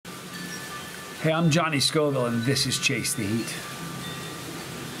Hey, I'm Johnny Scoville, and this is Chase the Heat.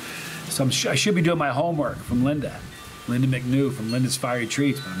 So I should be doing my homework from Linda McNew from Linda's Fiery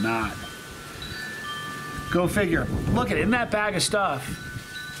Treats, but I'm not. Go figure. Look at it, in that bag of stuff,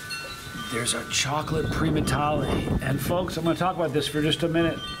 there's a chocolate Primotalii. And folks, I'm going to talk about this for just a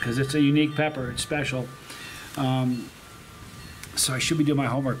minute because it's a unique pepper. It's special. So I should be doing my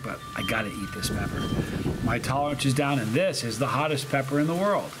homework, but I got to eat this pepper. My tolerance is down, and this is the hottest pepper in the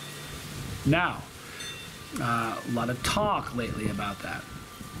world. Now, a lot of talk lately about that.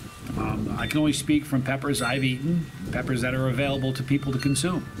 I can only speak from peppers I've eaten, peppers that are available to people to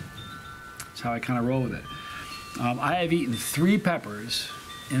consume. That's how I kind of roll with it. I have eaten 3 peppers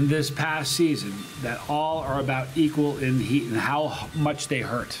in this past season that all are about equal in heat and how much they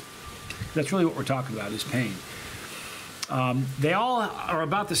hurt. That's really what we're talking about, is pain. They all are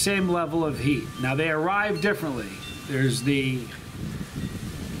about the same level of heat. Now, they arrive differently. There's the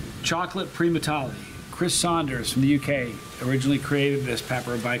chocolate Primotalii. Chris Saunders from the UK originally created this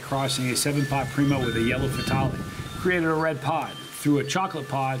pepper by crossing a 7-pot Primo with a yellow Fatali. Created a red pod. Through a chocolate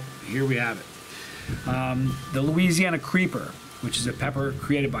pod, here we have it. The Louisiana Creeper, which is a pepper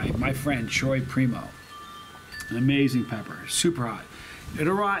created by my friend Troy Primo. An amazing pepper, super hot.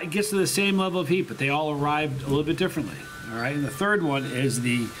 It gets to the same level of heat, but they all arrived a little bit differently. All right, and the third one is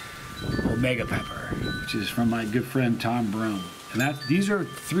the Omega pepper, which is from my good friend Tom Broom. And these are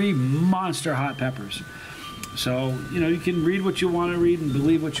 3 monster hot peppers. So, you can read what you want to read and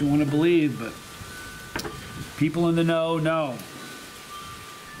believe what you want to believe, but people in the know know.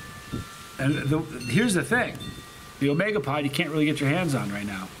 And here's the thing. The Omega pod you can't really get your hands on right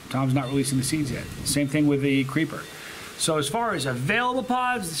now. Tom's not releasing the seeds yet. Same thing with the Creeper. So as far as available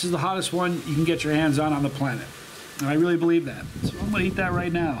pods, this is the hottest one you can get your hands on the planet. And I really believe that. So I'm going to eat that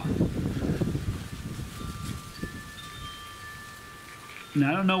right now.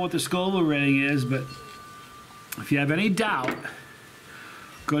 Now, I don't know what the Scoville rating is, but if you have any doubt,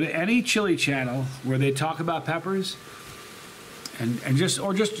 go to any chili channel where they talk about peppers, and just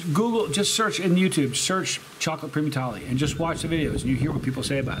Google, just search in YouTube, search chocolate Primotalii, and just watch the videos, and you hear what people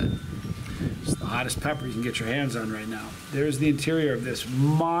say about it. It's the hottest pepper you can get your hands on right now. There's the interior of this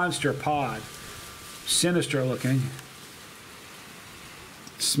monster pod, sinister looking.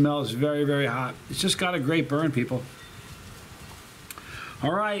 It smells very, very hot. It's just got a great burn, people.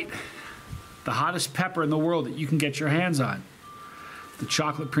 All right, the hottest pepper in the world that you can get your hands on, the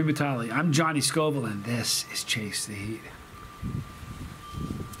chocolate Primotalii. I'm Johnny Scoville, and this is Chase the Heat.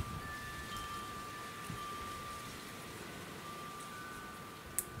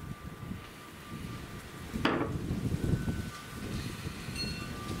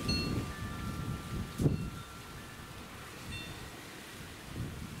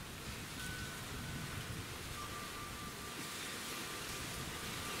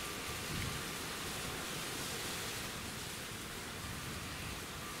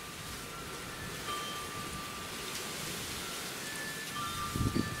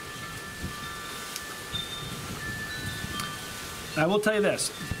 I will tell you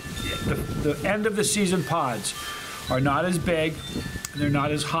this, the end of the season pods are not as big and they're not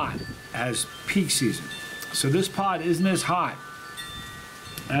as hot as peak season. So this pod isn't as hot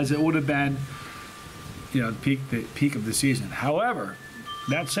as it would have been, the peak of the season. However,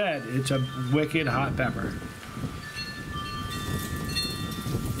 that said, it's a wicked hot pepper.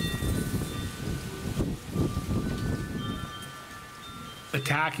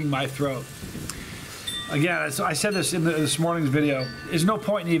 Attacking my throat. Again, I said this in this morning's video. There's no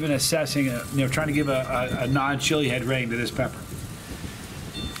point in even assessing trying to give a non-chili head rating to this pepper.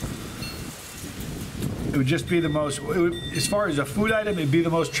 It would just be the most, as far as a food item, it'd be the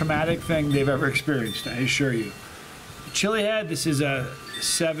most traumatic thing they've ever experienced, I assure you. Chili head, this is a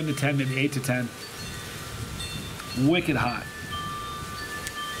 7 to 10, maybe 8 to 10. Wicked hot.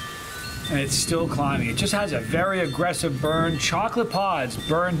 And it's still climbing. It just has a very aggressive burn. Chocolate pods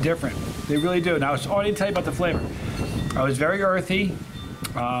burn different. They really do. Now, I was already tell you about the flavor. I was very earthy,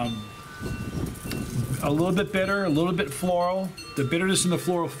 a little bit bitter, a little bit floral. The bitterness in the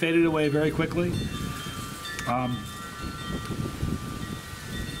floral faded away very quickly.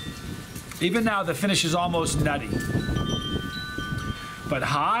 Even now, the finish is almost nutty. But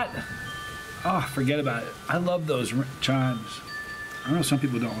hot? Oh, forget about it. I love those chimes. I know some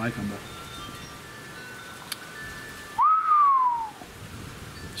people don't like them, but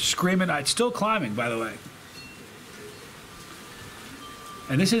screaming. It's still climbing, by the way.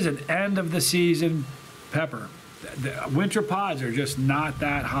 And this is an end of the season pepper. The winter pods are just not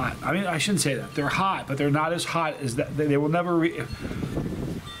that hot. I mean, I shouldn't say that. They're hot, but they're not as hot as that. They will never.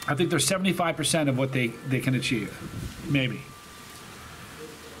 I think they're 75% of what they can achieve, maybe.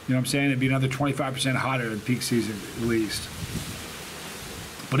 You know what I'm saying? It'd be another 25% hotter than peak season at least.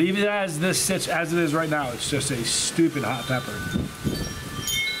 But even as this sits, as it is right now, it's just a stupid hot pepper.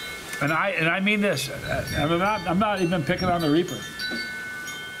 And I mean this. I'm not even picking on the Reaper.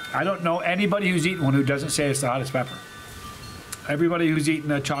 I don't know anybody who's eaten one who doesn't say it's the hottest pepper. Everybody who's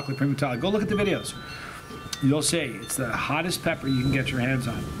eaten a chocolate Primotalii, go look at the videos. You'll say it's the hottest pepper you can get your hands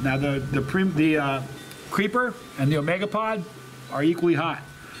on. Now the Creeper and the Omega Pod are equally hot.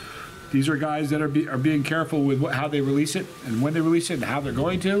 These are guys that are being careful with how they release it and when they release it and how they're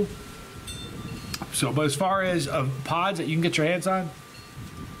going to. So, but as far as pods that you can get your hands on,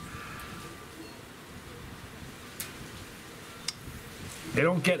 they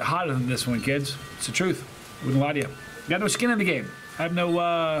don't get hotter than this one, kids. It's the truth. I wouldn't lie to you. Got no skin in the game. I have no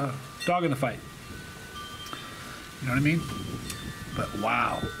dog in the fight. You know what I mean? But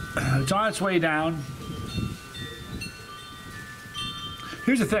wow, it's on its way down.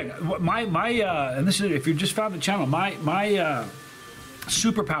 Here's the thing, and this is if you just found the channel, my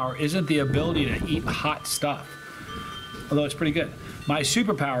superpower isn't the ability to eat hot stuff, although it's pretty good. My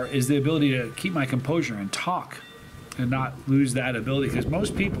superpower is the ability to keep my composure and talk, and not lose that ability. Because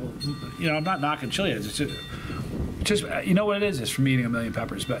most people, you know, I'm not knocking chili heads. It's just you know what it is? It's from eating a million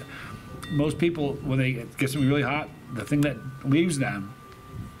peppers. But most people, when they get something really hot, the thing that leaves them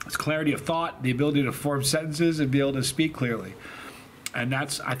is clarity of thought, the ability to form sentences and be able to speak clearly. And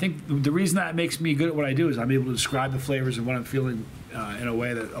that's, I think, the reason that makes me good at what I do is I'm able to describe the flavors and what I'm feeling in a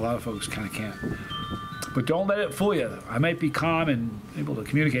way that a lot of folks kind of can't. But don't let it fool you. I might be calm and able to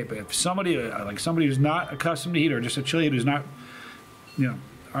communicate, but if somebody, like somebody who's not accustomed to heat, or just a chili who's not, you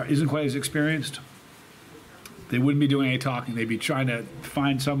know, isn't quite as experienced, they wouldn't be doing any talking. They'd be trying to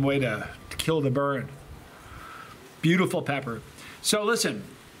find some way to kill the burn. Beautiful pepper. So listen.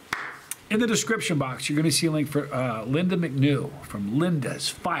 In the description box, you're going to see a link for Linda McNew from Linda's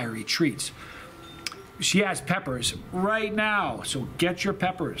Fiery Treats. She has peppers right now, so get your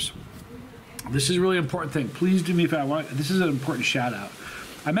peppers. This is a really important thing. Please do me a favor. This is an important shout out.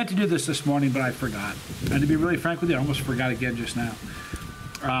 I meant to do this morning, but I forgot. And to be really frank with you, I almost forgot again just now.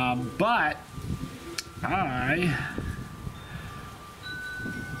 But all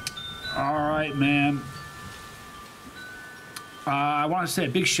right, man. I want to say a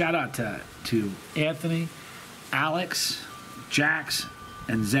big shout out to Anthony, Alex, Jax,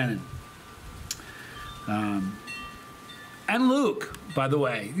 and Zenon. And Luke, by the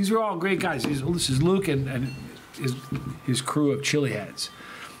way. These are all great guys. This is Luke and his crew of chili heads.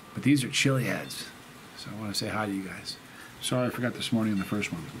 But these are chili heads. So I want to say hi to you guys. Sorry I forgot this morning in the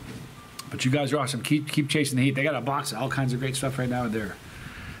first one. But you guys are awesome. Keep chasing the heat. They got a box of all kinds of great stuff right now, and they're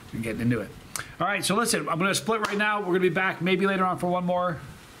getting into it. All right, so listen, I'm going to split right now. We're going to be back maybe later on for one more,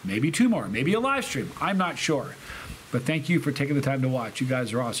 maybe two more, maybe a live stream. I'm not sure. But thank you for taking the time to watch. You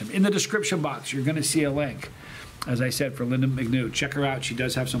guys are awesome. In the description box, you're going to see a link, as I said, for Linda McNew. Check her out. She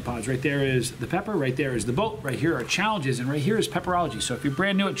does have some pods. Right there is the pepper. Right there is the boat. Right here are challenges. And right here is pepperology. So if you're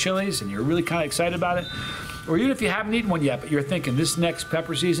brand new at Chili's and you're really kind of excited about it, or even if you haven't eaten one yet, but you're thinking this next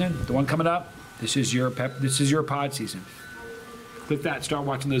pepper season, the one coming up, this is your pod season. Click that, start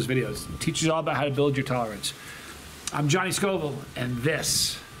watching those videos. It teaches you all about how to build your tolerance. I'm Johnny Scoville, and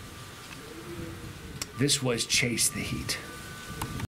this was Chase the Heat.